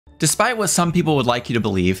Despite what some people would like you to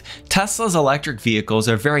believe, Tesla's electric vehicles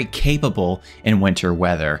are very capable in winter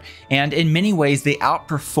weather, and in many ways they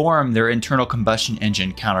outperform their internal combustion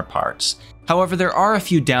engine counterparts. However, there are a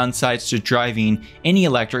few downsides to driving any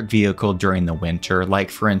electric vehicle during the winter,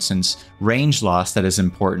 like for instance, range loss that is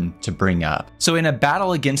important to bring up. So in a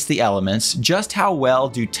battle against the elements, just how well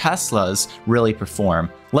do Teslas really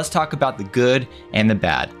perform? Let's talk about the good and the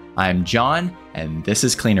bad. I'm John, and this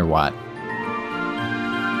is Cleanerwatt.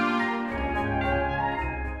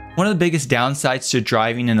 One of the biggest downsides to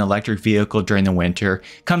driving an electric vehicle during the winter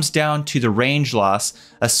comes down to the range loss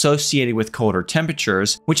associated with colder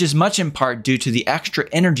temperatures, which is much in part due to the extra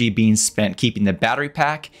energy being spent keeping the battery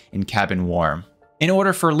pack and cabin warm. In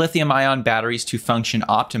order for lithium-ion batteries to function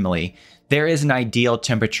optimally, there is an ideal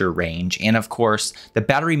temperature range, and of course, the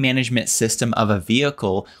battery management system of a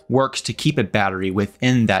vehicle works to keep a battery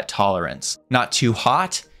within that tolerance. Not too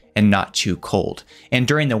hot and not too cold. And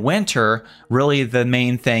during the winter, really the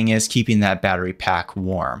main thing is keeping that battery pack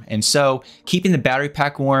warm. And so keeping the battery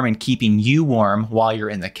pack warm and keeping you warm while you're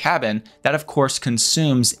in the cabin, that of course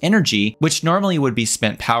consumes energy, which normally would be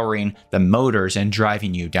spent powering the motors and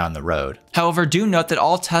driving you down the road. However, do note that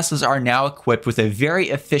all Teslas are now equipped with a very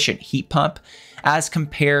efficient heat pump as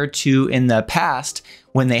compared to in the past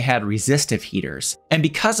when they had resistive heaters. And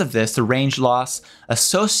because of this, the range loss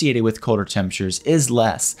associated with colder temperatures is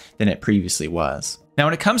less than it previously was. Now,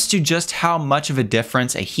 when it comes to just how much of a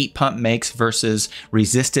difference a heat pump makes versus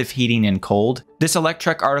resistive heating in cold, this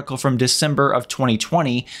Electrek article from December of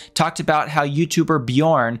 2020 talked about how YouTuber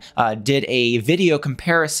Bjorn did a video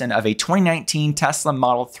comparison of a 2019 Tesla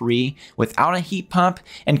Model 3 without a heat pump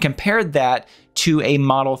and compared that to a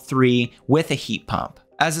Model 3 with a heat pump.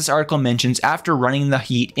 As this article mentions, after running the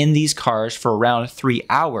heat in these cars for around 3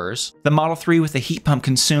 hours, the Model 3 with a heat pump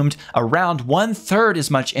consumed around 1/3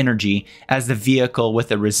 as much energy as the vehicle with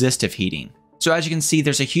the resistive heating. So as you can see,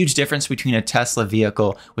 there's a huge difference between a Tesla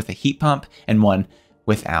vehicle with a heat pump and one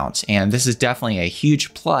without. And this is definitely a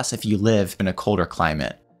huge plus if you live in a colder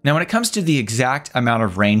climate. Now, when it comes to the exact amount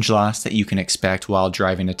of range loss that you can expect while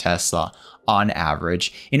driving a Tesla on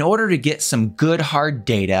average, in order to get some good hard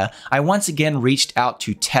data, I once again reached out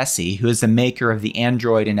to Tessie, who is the maker of the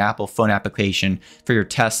Android and Apple phone application for your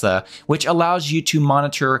Tesla, which allows you to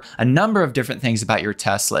monitor a number of different things about your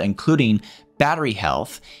Tesla, including battery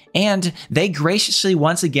health, and they graciously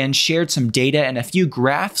once again shared some data and a few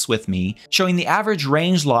graphs with me showing the average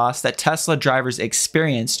range loss that Tesla drivers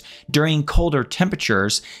experienced during colder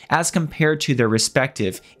temperatures as compared to their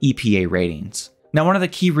respective EPA ratings. Now, one of the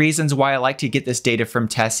key reasons why I like to get this data from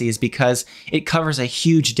Tessie is because it covers a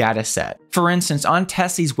huge data set. For instance, on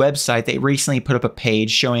Tessie's website, they recently put up a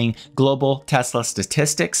page showing global Tesla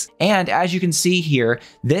statistics, and as you can see here,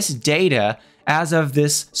 this data as of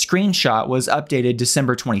this screenshot was updated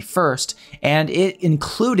December 21st, and it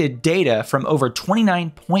included data from over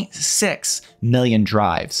 29.6 million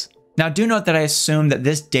drives. Now, do note that I assume that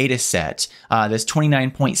this data set, this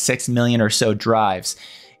 29.6 million or so drives,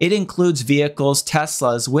 it includes vehicles,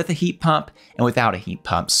 Teslas, with a heat pump and without a heat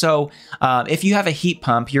pump. So if you have a heat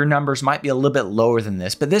pump, your numbers might be a little bit lower than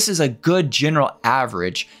this, but this is a good general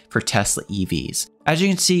average for Tesla EVs. As you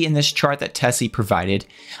can see in this chart that Tessie provided,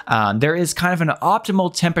 there is kind of an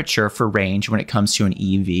optimal temperature for range when it comes to an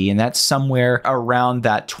EV, and that's somewhere around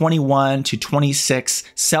that 21 to 26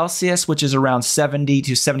 Celsius, which is around 70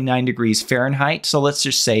 to 79 degrees Fahrenheit. So let's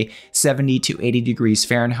just say 70 to 80 degrees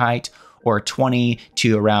Fahrenheit, or 20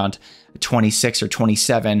 to around 26 or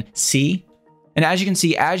 27 C. And as you can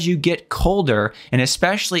see, as you get colder, and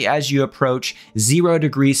especially as you approach 0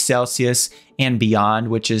 degrees Celsius and beyond,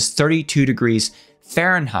 which is 32 degrees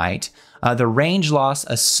Fahrenheit, the range loss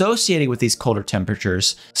associated with these colder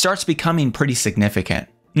temperatures starts becoming pretty significant.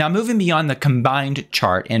 Now, moving beyond the combined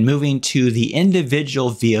chart and moving to the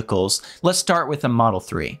individual vehicles, let's start with the Model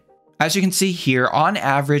 3. As you can see here, on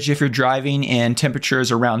average, if you're driving in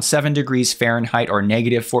temperatures around 7 degrees Fahrenheit or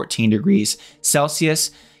negative 14 degrees Celsius,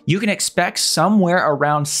 you can expect somewhere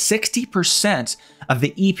around 60% of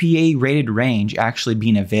the EPA rated range actually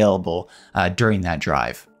being available during that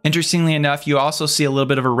drive. Interestingly enough, you also see a little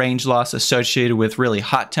bit of a range loss associated with really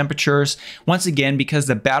hot temperatures, once again because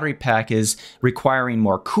the battery pack is requiring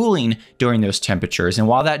more cooling during those temperatures. And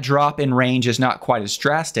while that drop in range is not quite as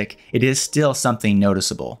drastic, it is still something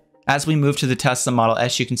noticeable. As we move to the Tesla Model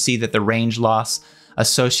S, you can see that the range loss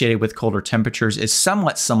associated with colder temperatures is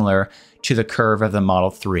somewhat similar to the curve of the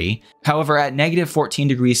Model 3. However, at negative 14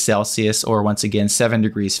 degrees Celsius, or once again 7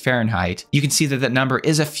 degrees Fahrenheit, you can see that that number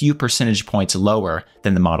is a few percentage points lower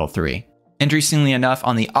than the Model 3. Interestingly enough,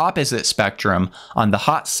 on the opposite spectrum, on the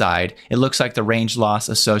hot side, it looks like the range loss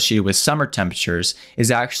associated with summer temperatures is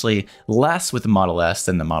actually less with the Model S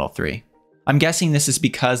than the Model 3. I'm guessing this is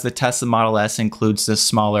because the Tesla Model S includes the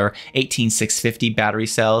smaller 18650 battery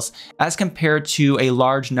cells as compared to a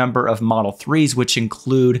large number of Model 3s, which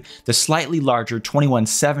include the slightly larger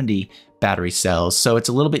 2170 battery cells. So it's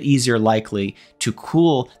a little bit easier likely to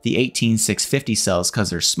cool the 18650 cells because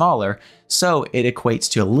they're smaller. So it equates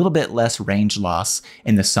to a little bit less range loss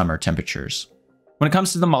in the summer temperatures. When it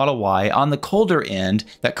comes to the Model Y, on the colder end,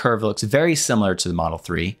 that curve looks very similar to the Model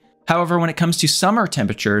 3. However, when it comes to summer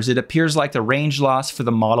temperatures, it appears like the range loss for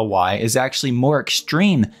the Model Y is actually more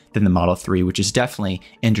extreme than the Model 3, which is definitely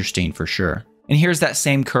interesting for sure. And here's that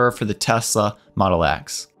same curve for the Tesla Model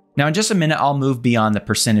X. Now, in just a minute, I'll move beyond the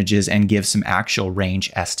percentages and give some actual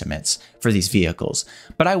range estimates for these vehicles.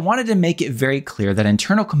 But I wanted to make it very clear that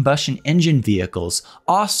internal combustion engine vehicles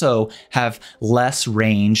also have less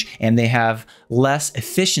range and they have less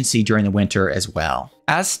efficiency during the winter as well.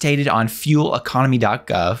 As stated on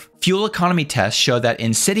fueleconomy.gov, fuel economy tests show that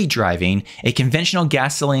in city driving, a conventional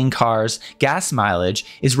gasoline car's gas mileage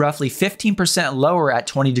is roughly 15% lower at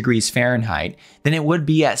 20 degrees Fahrenheit than it would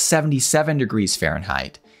be at 77 degrees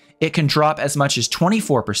Fahrenheit. It can drop as much as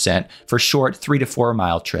 24% for short 3 to 4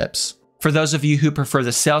 mile trips. For those of you who prefer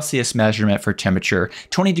the Celsius measurement for temperature,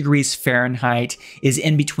 20 degrees Fahrenheit is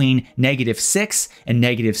in between -6 and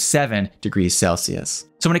 -7 degrees Celsius.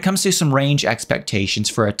 So when it comes to some range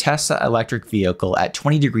expectations for a Tesla electric vehicle at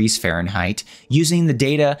 20 degrees Fahrenheit, using the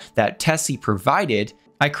data that Tesla provided,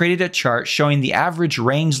 I created a chart showing the average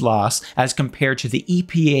range loss as compared to the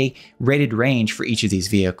EPA rated range for each of these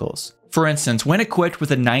vehicles. For instance, when equipped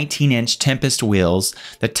with a 19-inch Tempest wheels,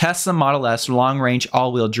 the Tesla Model S long-range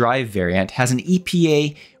all-wheel drive variant has an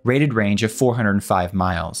EPA rated range of 405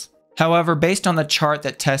 miles. However, based on the chart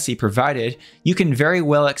that Tesla provided, you can very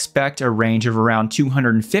well expect a range of around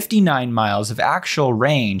 259 miles of actual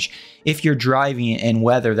range if you're driving in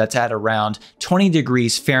weather that's at around 20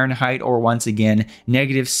 degrees Fahrenheit or once again,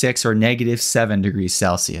 -6 or -7 degrees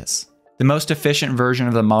Celsius. The most efficient version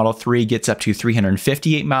of the Model 3 gets up to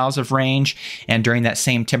 358 miles of range, and during that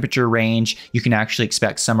same temperature range, you can actually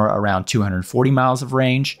expect somewhere around 240 miles of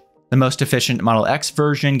range. The most efficient Model X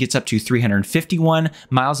version gets up to 351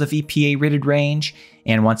 miles of EPA rated range,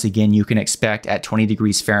 and once again, you can expect at 20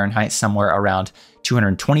 degrees Fahrenheit somewhere around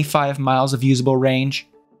 225 miles of usable range.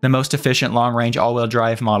 The most efficient long-range all-wheel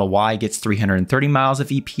drive Model Y gets 330 miles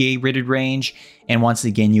of EPA rated range, and once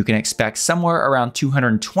again, you can expect somewhere around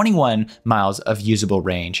 221 miles of usable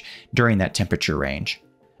range during that temperature range.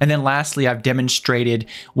 And then lastly, I've demonstrated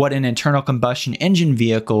what an internal combustion engine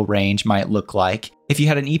vehicle range might look like if you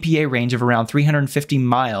had an EPA range of around 350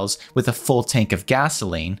 miles with a full tank of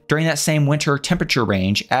gasoline. During that same winter temperature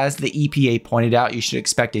range, as the EPA pointed out, you should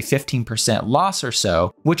expect a 15% loss or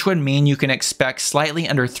so, which would mean you can expect slightly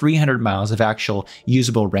under 300 miles of actual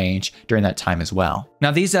usable range during that time as well.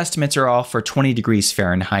 Now, these estimates are all for 20 degrees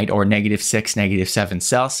Fahrenheit or -6, -7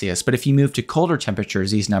 Celsius, but if you move to colder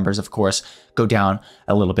temperatures, these numbers, of course, go down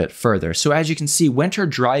a little bit further. So as you can see, winter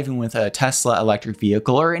driving with a Tesla electric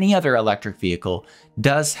vehicle or any other electric vehicle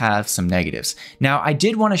does have some negatives. Now, I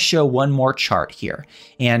did want to show one more chart here,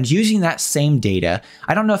 and using that same data,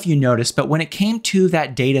 I don't know if you noticed, but when it came to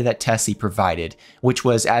that data that Tesla provided, which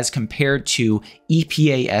was as compared to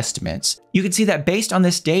EPA estimates, you can see that based on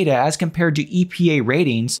this data, as compared to EPA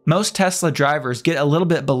ratings, most Tesla drivers get a little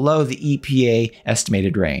bit below the EPA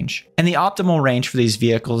estimated range. And the optimal range for these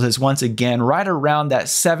vehicles is once again right around that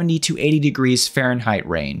 70 to 80 degrees Fahrenheit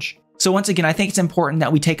range. So once again, I think it's important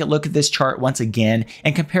that we take a look at this chart once again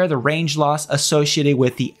and compare the range loss associated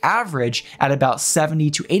with the average at about 70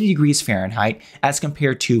 to 80 degrees Fahrenheit as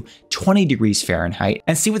compared to 20 degrees Fahrenheit,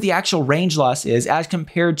 and see what the actual range loss is as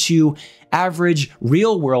compared to average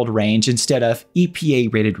real world range instead of EPA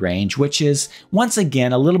rated range, which is once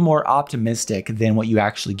again a little more optimistic than what you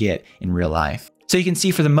actually get in real life. So you can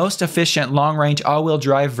see for the most efficient long-range all-wheel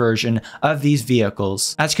drive version of these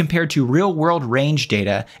vehicles, as compared to real-world range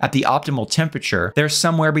data at the optimal temperature, there's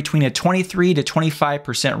somewhere between a 23 to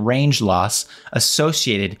 25% range loss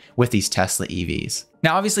associated with these Tesla EVs.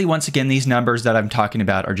 Now, obviously, once again, these numbers that I'm talking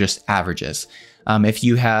about are just averages. If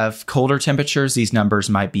you have colder temperatures, these numbers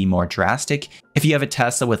might be more drastic. If you have a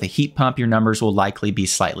Tesla with a heat pump, your numbers will likely be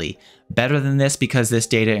slightly better than this because this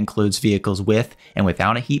data includes vehicles with and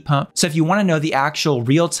without a heat pump. So if you want to know the actual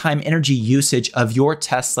real-time energy usage of your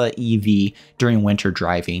Tesla EV during winter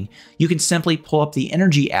driving, you can simply pull up the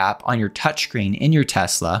Energy app on your touchscreen in your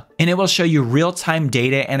Tesla, and it will show you real-time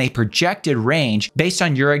data and a projected range based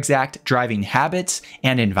on your exact driving habits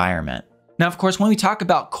and environment. Now, of course, when we talk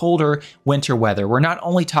about colder winter weather, we're not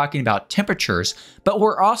only talking about temperatures, but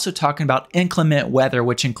we're also talking about inclement weather,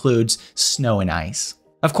 which includes snow and ice.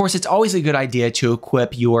 Of course, it's always a good idea to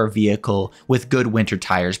equip your vehicle with good winter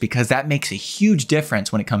tires because that makes a huge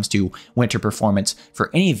difference when it comes to winter performance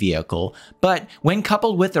for any vehicle. But when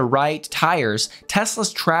coupled with the right tires,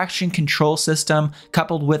 Tesla's traction control system,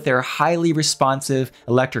 coupled with their highly responsive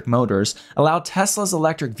electric motors, allow Tesla's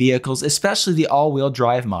electric vehicles, especially the all-wheel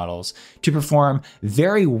drive models, to perform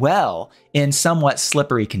very well in somewhat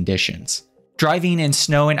slippery conditions. Driving in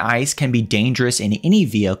snow and ice can be dangerous in any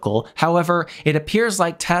vehicle. However, it appears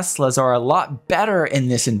like Teslas are a lot better in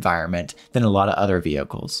this environment than a lot of other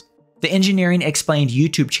vehicles. The Engineering Explained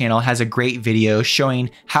YouTube channel has a great video showing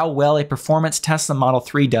how well a performance Tesla Model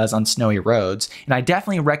 3 does on snowy roads, and I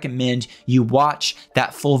definitely recommend you watch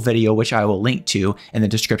that full video, which I will link to in the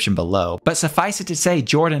description below. But suffice it to say,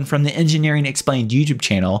 Jordan from the Engineering Explained YouTube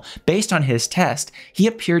channel, based on his test, he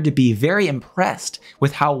appeared to be very impressed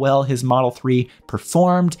with how well his Model 3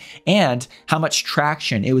 performed and how much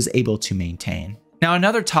traction it was able to maintain. Now,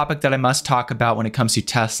 another topic that I must talk about when it comes to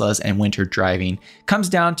Teslas and winter driving comes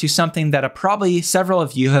down to something that probably several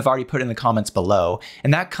of you have already put in the comments below,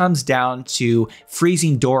 and that comes down to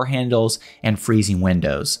freezing door handles and freezing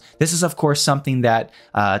windows. This is, of course, something that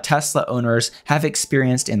Tesla owners have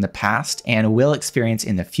experienced in the past and will experience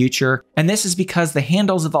in the future, and this is because the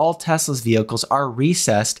handles of all Tesla's vehicles are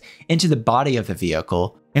recessed into the body of the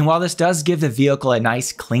vehicle. And while this does give the vehicle a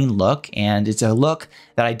nice clean look, and it's a look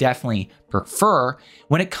that I definitely prefer,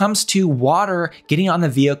 when it comes to water getting on the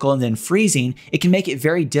vehicle and then freezing, it can make it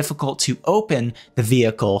very difficult to open the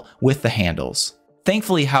vehicle with the handles.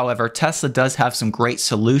 Thankfully, however, Tesla does have some great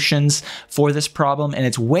solutions for this problem, and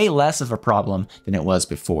it's way less of a problem than it was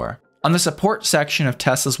before. On the support section of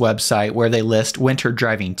Tesla's website, where they list winter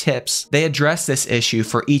driving tips, they address this issue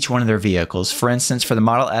for each one of their vehicles. For instance, for the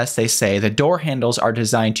Model S, they say the door handles are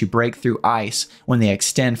designed to break through ice when they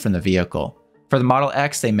extend from the vehicle. For the Model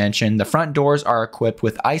X, they mention the front doors are equipped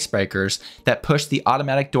with icebreakers that push the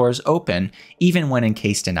automatic doors open even when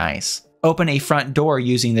encased in ice. Open a front door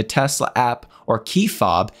using the Tesla app or key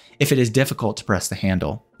fob if it is difficult to press the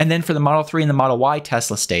handle. And then for the Model 3 and the Model Y,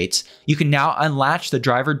 Tesla states, you can now unlatch the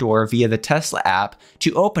driver door via the Tesla app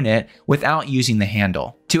to open it without using the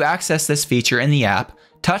handle. To access this feature in the app,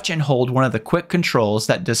 touch and hold one of the quick controls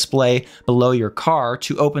that display below your car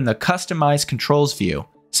to open the customized controls view.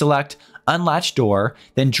 Select Unlatch Door,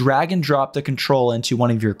 then drag and drop the control into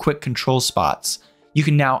one of your quick control spots. You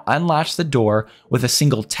can now unlatch the door with a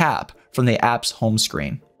single tap from the app's home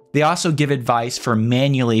screen. They also give advice for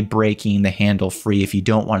manually breaking the handle free if you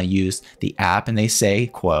don't want to use the app, and they say,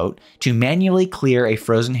 quote, to manually clear a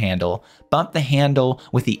frozen handle, bump the handle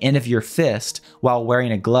with the end of your fist while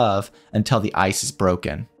wearing a glove until the ice is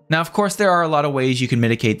broken. Now, of course, there are a lot of ways you can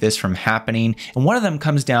mitigate this from happening, and one of them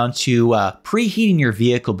comes down to preheating your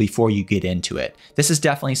vehicle before you get into it. This is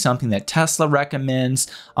definitely something that Tesla recommends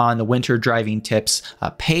on the winter driving tips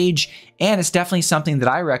page, and it's definitely something that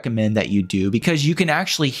I recommend that you do because you can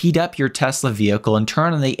actually heat up your Tesla vehicle and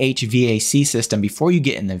turn on the HVAC system before you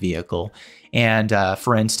get in the vehicle. And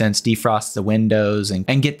for instance, defrost the windows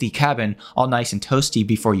and get the cabin all nice and toasty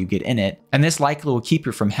before you get in it. And this likely will keep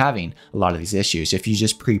you from having a lot of these issues if you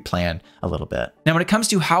just pre-plan a little bit. Now, when it comes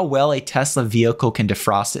to how well a Tesla vehicle can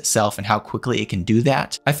defrost itself and how quickly it can do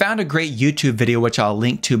that, I found a great YouTube video, which I'll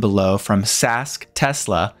link to below, from Sask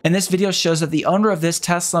Tesla. And this video shows that the owner of this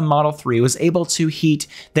Tesla Model 3 was able to heat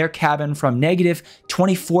their cabin from negative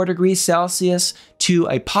 24 degrees Celsius to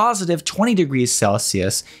a positive 20 degrees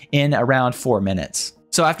Celsius in around 4 minutes.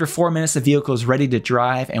 So after 4 minutes, the vehicle was ready to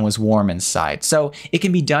drive and was warm inside. So it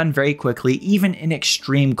can be done very quickly, even in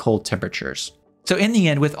extreme cold temperatures. So in the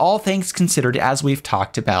end, with all things considered, as we've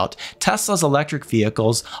talked about, Tesla's electric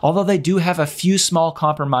vehicles, although they do have a few small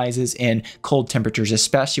compromises in cold temperatures,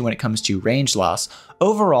 especially when it comes to range loss,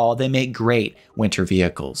 overall, they make great winter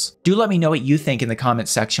vehicles. Do let me know what you think in the comment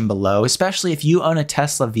section below, especially if you own a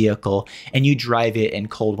Tesla vehicle and you drive it in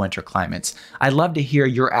cold winter climates. I'd love to hear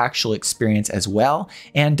your actual experience as well.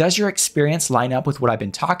 And does your experience line up with what I've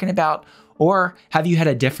been talking about? Or have you had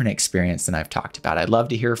a different experience than I've talked about? I'd love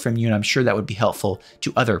to hear from you, and I'm sure that would be helpful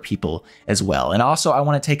to other people as well. And also, I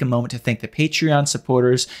want to take a moment to thank the Patreon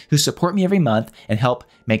supporters who support me every month and help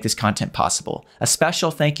make this content possible. A special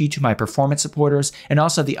thank you to my performance supporters and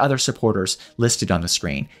also the other supporters listed on the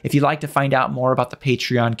screen. If you'd like to find out more about the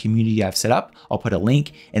Patreon community I've set up, I'll put a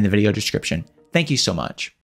link in the video description. Thank you so much.